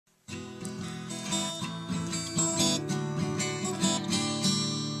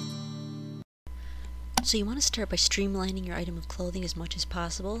So you want to start by streamlining your item of clothing as much as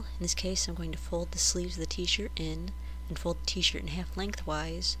possible. In this case, I'm going to fold the sleeves of the t-shirt in and fold the t-shirt in half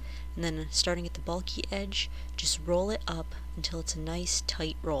lengthwise, and then starting at the bulky edge, just roll it up until it's a nice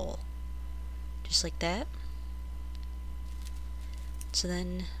tight roll. Just like that. So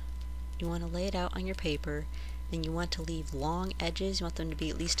then you want to lay it out on your paper, and you want to leave long edges. You want them to be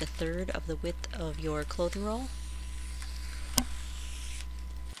at least a third of the width of your clothing roll.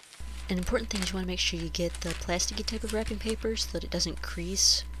 An important thing is you want to make sure you get the plasticky type of wrapping paper so that it doesn't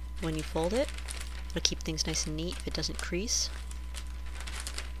crease when you fold it. It'll keep things nice and neat if it doesn't crease.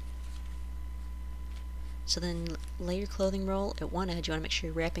 So then lay your clothing roll at one edge. You want to make sure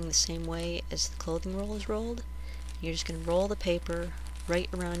you're wrapping the same way as the clothing roll is rolled. You're just going to roll the paper right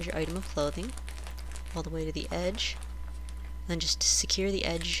around your item of clothing, all the way to the edge. Then just secure the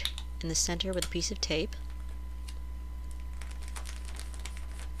edge in the center with a piece of tape.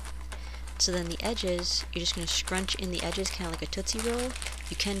 So then the edges, you're just going to scrunch in the edges kind of like a tootsie roll.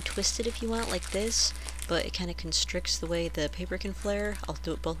 You can twist it if you want, like this, but it kind of constricts the way the paper can flare. I'll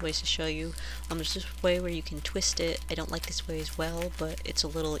do it both ways to show you. There's this way where you can twist it. I don't like this way as well, but it's a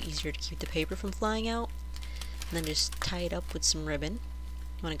little easier to keep the paper from flying out. And then just tie it up with some ribbon.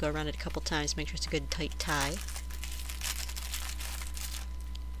 You want to go around it a couple times, make sure it's a good tight tie.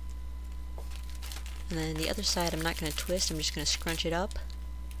 And then the other side I'm not going to twist, I'm just going to scrunch it up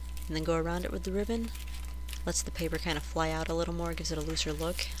and then go around it with the ribbon. Lets the paper kind of fly out a little more, gives it a looser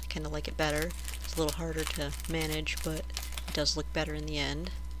look. I kind of like it better. It's a little harder to manage, but it does look better in the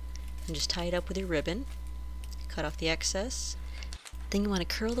end. And just tie it up with your ribbon. Cut off the excess. Then you want to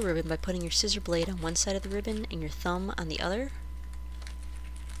curl the ribbon by putting your scissor blade on one side of the ribbon and your thumb on the other.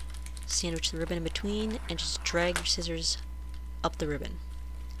 Sandwich the ribbon in between and just drag your scissors up the ribbon.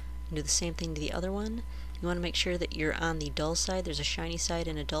 And do the same thing to the other one. You want to make sure that you're on the dull side. There's a shiny side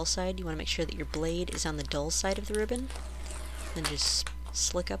and a dull side. You want to make sure that your blade is on the dull side of the ribbon. Then just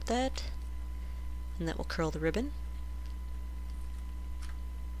slick up that, and that will curl the ribbon.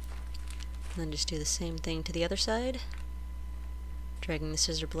 And then just do the same thing to the other side, dragging the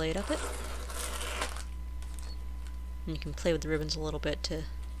scissor blade up it. And you can play with the ribbons a little bit to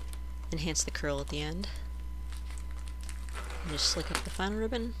enhance the curl at the end. And just slick up the final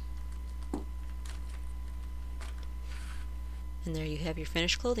ribbon. And there you have your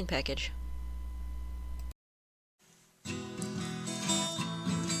finished clothing package.